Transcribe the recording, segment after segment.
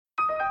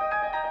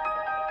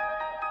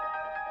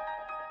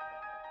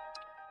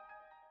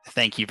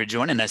Thank you for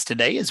joining us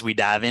today as we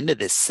dive into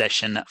this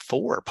session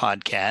 4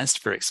 podcast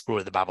for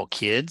Explore the Bible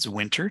Kids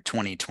Winter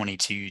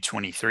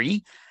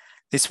 2022-23.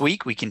 This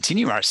week, we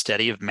continue our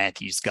study of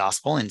Matthew's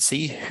Gospel and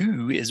see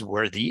who is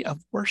worthy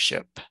of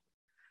worship.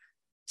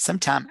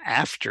 Sometime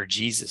after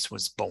Jesus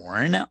was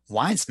born,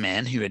 wise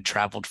men who had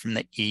traveled from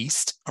the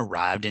east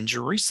arrived in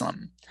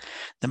Jerusalem.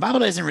 The Bible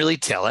doesn't really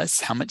tell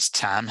us how much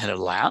time had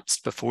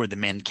elapsed before the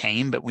men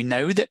came, but we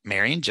know that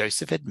Mary and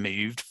Joseph had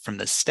moved from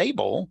the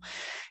stable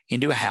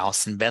into a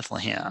house in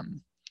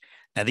Bethlehem.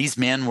 Now, these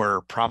men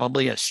were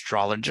probably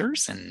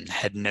astrologers and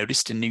had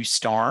noticed a new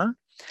star.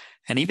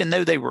 And even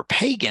though they were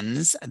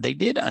pagans, they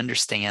did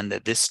understand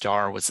that this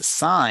star was a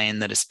sign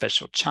that a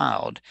special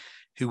child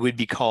who would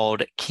be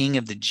called King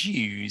of the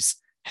Jews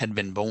had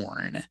been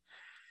born.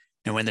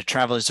 Now, when the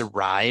travelers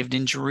arrived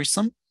in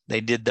Jerusalem, they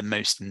did the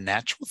most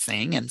natural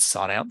thing and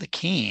sought out the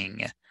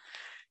king.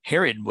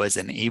 Herod was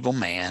an evil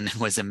man and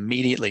was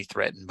immediately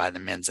threatened by the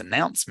men's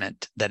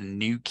announcement that a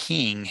new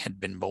king had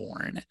been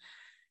born.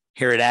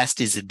 Herod asked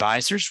his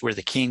advisors where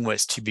the king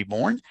was to be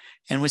born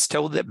and was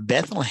told that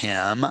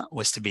Bethlehem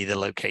was to be the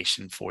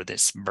location for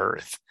this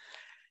birth.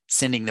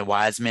 Sending the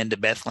wise men to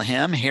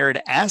Bethlehem,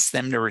 Herod asked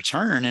them to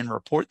return and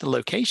report the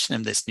location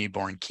of this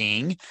newborn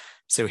king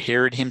so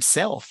Herod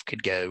himself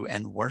could go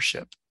and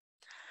worship.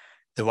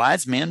 The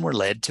wise men were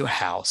led to a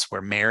house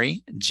where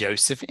Mary,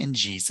 Joseph, and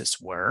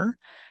Jesus were,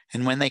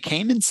 and when they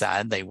came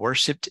inside, they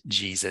worshiped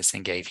Jesus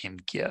and gave him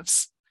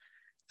gifts.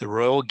 The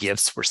royal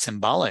gifts were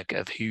symbolic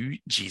of who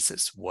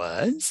Jesus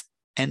was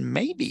and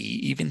maybe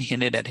even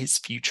hinted at his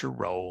future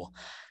role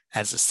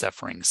as a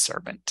suffering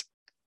servant.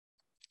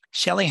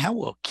 Shelley, how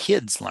will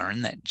kids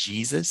learn that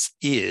Jesus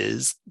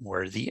is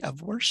worthy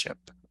of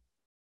worship?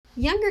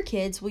 Younger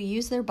kids will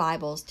use their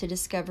Bibles to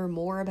discover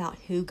more about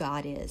who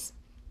God is.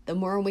 The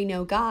more we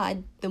know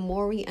God, the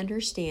more we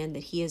understand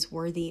that He is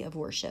worthy of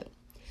worship.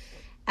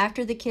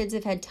 After the kids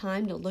have had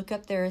time to look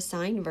up their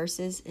assigned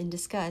verses and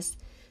discuss,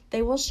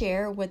 they will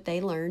share what they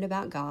learned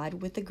about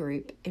God with the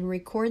group and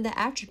record the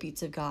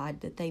attributes of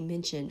God that they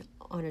mention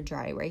on a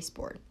dry erase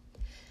board.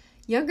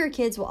 Younger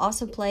kids will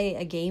also play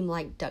a game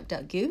like Duck,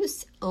 Duck,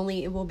 Goose,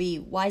 only it will be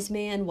Wise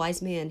Man,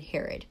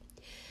 Herod.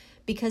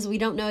 Because we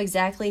don't know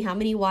exactly how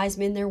many wise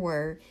men there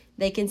were,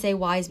 they can say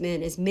wise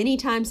men as many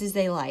times as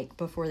they like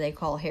before they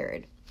call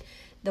Herod.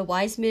 The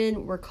wise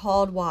men were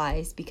called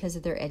wise because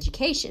of their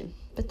education,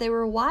 but they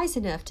were wise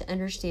enough to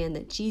understand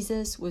that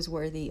Jesus was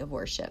worthy of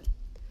worship.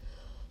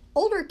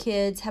 Older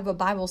kids have a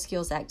Bible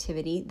skills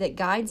activity that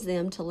guides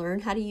them to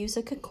learn how to use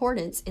a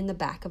concordance in the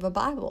back of a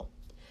Bible.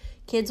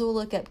 Kids will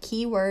look up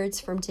key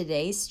words from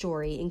today's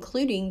story,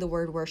 including the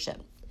word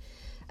worship.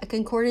 A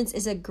concordance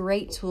is a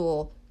great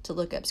tool to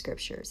look up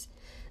scriptures.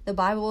 The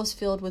Bible is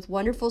filled with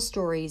wonderful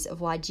stories of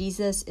why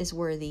Jesus is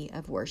worthy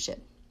of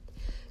worship.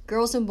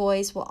 Girls and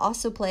boys will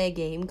also play a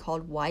game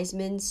called Wise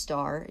Men,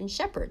 Star, and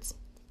Shepherds.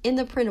 In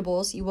the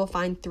printables, you will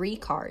find 3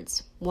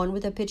 cards, one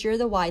with a picture of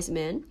the wise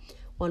men,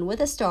 one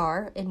with a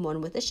star, and one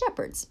with the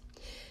shepherds.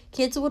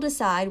 Kids will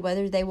decide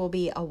whether they will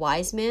be a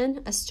wise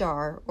man, a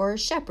star, or a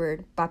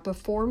shepherd by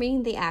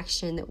performing the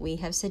action that we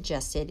have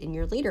suggested in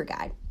your leader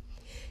guide.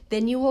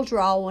 Then you will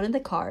draw one of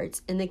the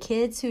cards, and the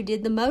kids who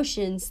did the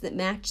motions that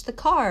match the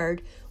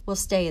card will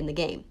stay in the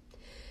game.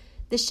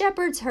 The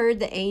shepherds heard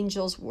the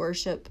angels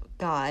worship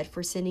God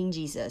for sending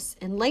Jesus,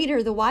 and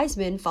later the wise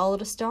men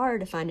followed a star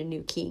to find a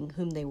new king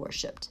whom they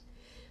worshiped.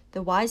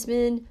 The wise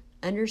men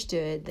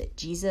understood that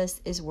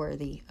Jesus is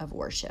worthy of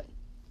worship.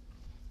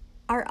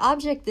 Our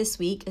object this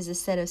week is a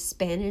set of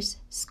Spanish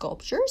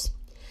sculptures.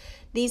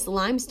 These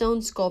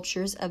limestone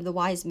sculptures of the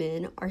wise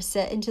men are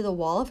set into the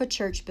wall of a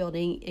church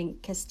building in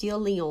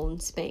Castile-Leon,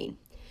 Spain.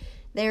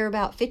 They are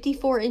about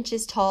 54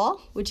 inches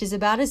tall, which is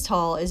about as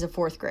tall as a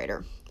 4th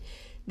grader.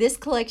 This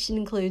collection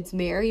includes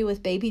Mary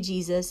with baby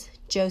Jesus,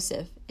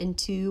 Joseph, and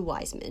 2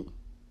 wise men.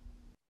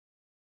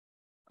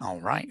 All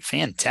right,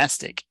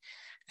 fantastic.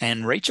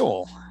 And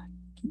Rachel,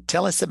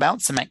 tell us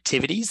about some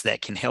activities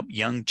that can help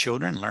young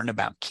children learn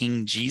about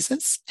King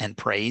Jesus and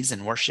praise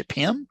and worship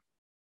him.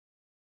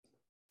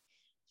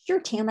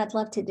 Sure, Tim, I'd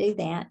love to do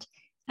that.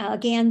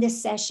 Again,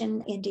 this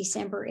session in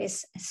December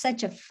is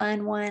such a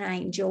fun one. I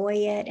enjoy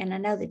it, and I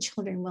know the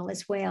children will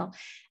as well.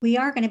 We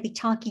are going to be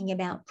talking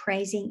about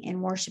praising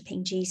and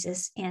worshiping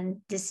Jesus, and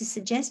this is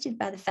suggested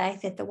by the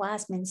fact that the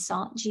wise men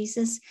sought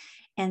Jesus,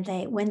 and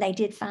when they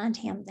did find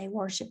him, they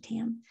worshiped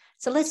him.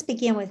 So let's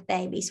begin with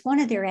babies. One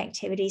of their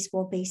activities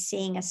will be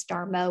seeing a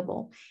star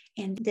mobile,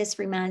 and this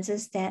reminds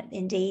us that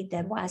indeed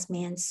the wise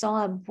men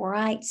saw a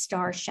bright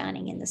star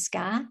shining in the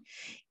sky.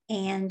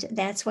 And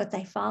that's what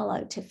they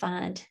followed to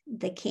find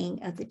the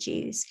King of the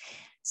Jews.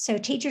 So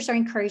teachers are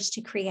encouraged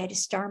to create a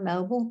star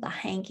mobile, the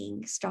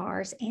hanging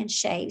stars and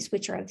shapes,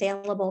 which are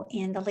available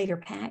in the leader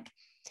pack,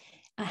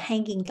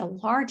 hanging the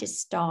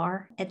largest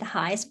star at the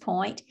highest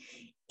point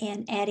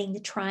and adding the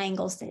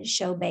triangles that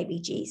show baby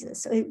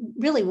Jesus. So it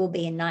really will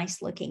be a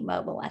nice looking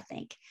mobile, I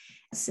think.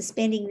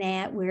 Suspending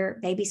that where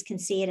babies can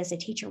see it as a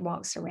teacher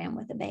walks around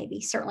with a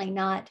baby, certainly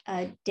not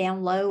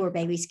down low where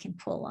babies can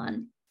pull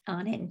on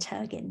on it and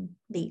tug and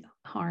be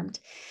harmed.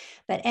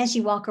 But as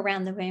you walk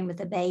around the room with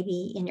a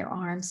baby in your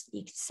arms,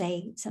 you could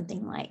say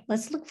something like,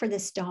 let's look for the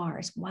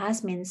stars.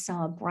 Wise men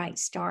saw a bright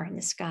star in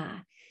the sky.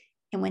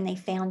 And when they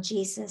found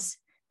Jesus,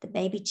 the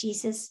baby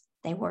Jesus,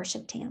 they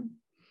worshiped him.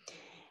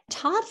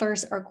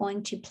 Toddlers are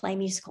going to play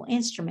musical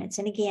instruments.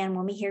 And again,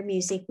 when we hear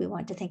music, we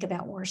want to think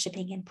about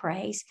worshiping and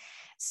praise.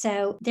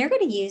 So they're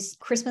going to use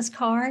Christmas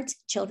cards,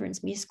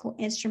 children's musical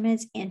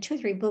instruments, and 2 or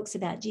 3 books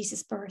about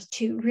Jesus' birth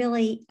to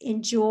really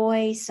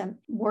enjoy some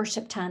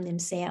worship time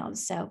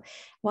themselves. So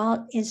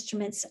while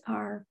instruments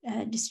are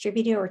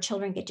distributed or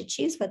children get to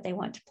choose what they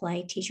want to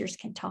play, teachers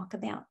can talk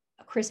about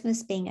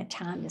Christmas being a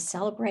time to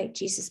celebrate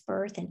Jesus'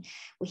 birth. And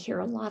we hear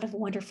a lot of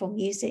wonderful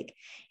music.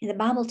 And the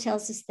Bible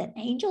tells us that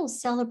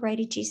angels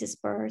celebrated Jesus'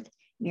 birth,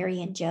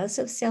 Mary and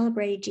Joseph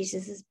celebrated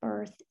Jesus'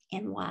 birth,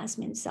 and wise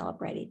men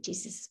celebrated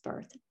Jesus'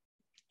 birth.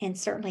 And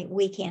certainly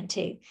we can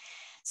too.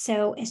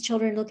 So as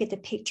children look at the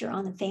picture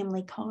on the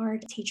family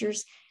card,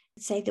 teachers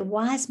say the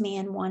wise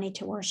men wanted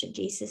to worship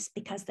Jesus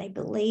because they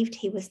believed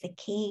he was the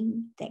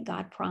king that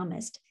God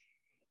promised.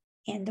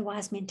 And the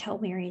wise men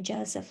told Mary and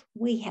Joseph,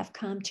 we have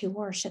come to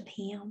worship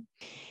him.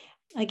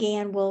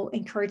 Again, we'll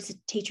encourage the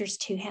teachers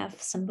to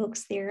have some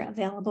books there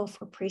available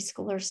for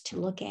preschoolers to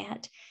look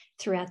at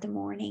throughout the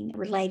morning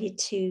related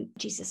to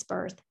Jesus'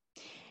 birth.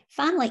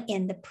 Finally,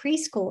 in the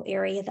preschool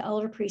area, the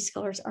older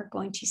preschoolers are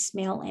going to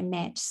smell and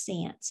match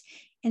scents.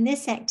 And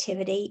this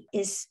activity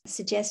is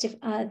suggestive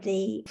of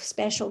the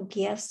special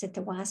gifts that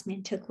the wise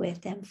men took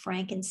with them,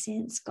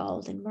 frankincense,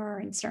 gold, and myrrh.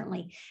 And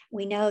certainly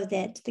we know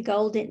that the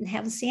gold didn't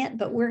have a scent,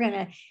 but we're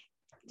going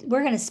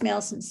to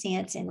smell some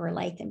scents and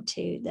relate them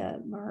to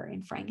the myrrh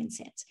and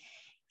frankincense.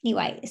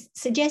 Anyway,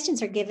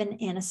 suggestions are given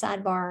in a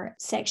sidebar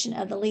section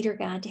of the leader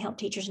guide to help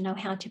teachers know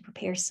how to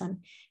prepare some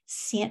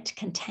scent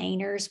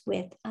containers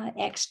with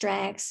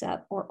extracts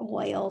or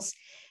oils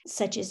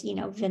such as,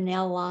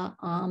 vanilla,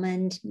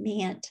 almond,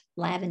 mint,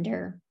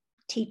 lavender,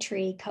 tea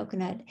tree,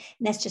 coconut. And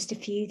that's just a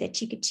few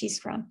that you could choose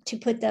from to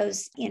put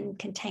those in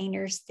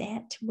containers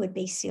that would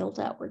be sealed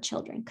up where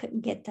children couldn't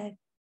get the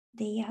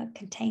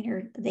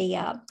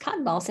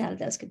cotton balls out of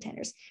those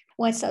containers.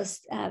 Once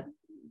those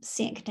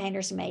scent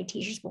containers are made,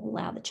 teachers will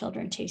allow the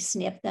children to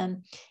sniff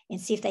them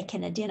and see if they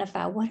can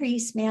identify, what are you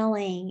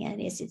smelling? And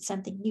is it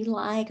something you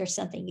like or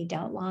something you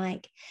don't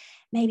like?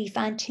 Maybe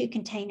find 2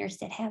 containers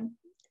that have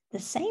the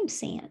same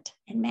scent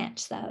and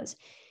match those.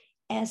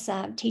 As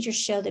teachers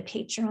show the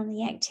picture on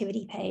the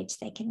activity page,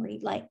 they can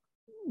read like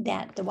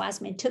that the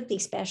wise men took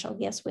these special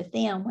gifts with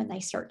them when they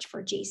searched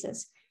for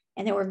Jesus.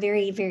 And they were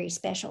very, very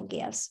special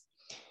gifts.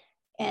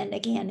 And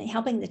again,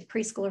 helping the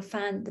preschooler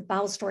find the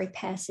Bible story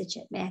passage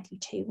at Matthew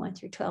 2, 1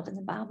 through 12 in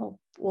the Bible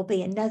will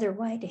be another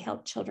way to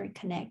help children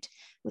connect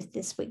with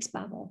this week's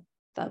Bible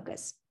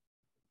focus.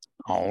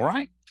 All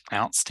right.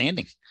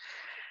 Outstanding.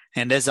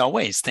 And as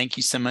always, thank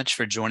you so much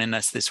for joining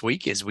us this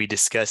week as we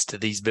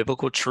discussed these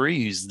biblical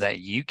truths that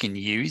you can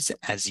use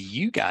as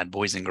you guide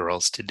boys and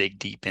girls to dig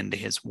deep into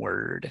his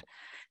word.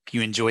 If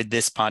you enjoyed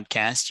this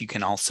podcast, you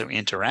can also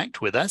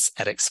interact with us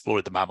at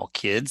Explore the Bible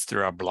Kids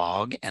through our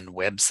blog and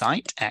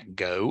website at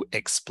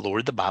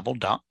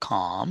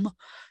goexplorethebible.com,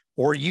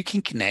 or you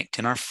can connect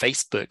in our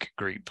Facebook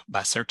group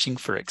by searching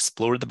for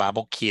Explore the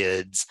Bible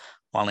Kids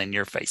while in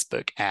your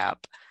Facebook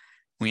app.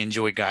 We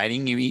enjoy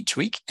guiding you each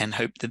week and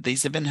hope that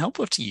these have been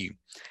helpful to you.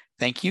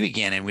 Thank you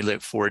again, and we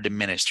look forward to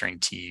ministering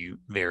to you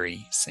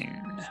very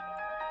soon.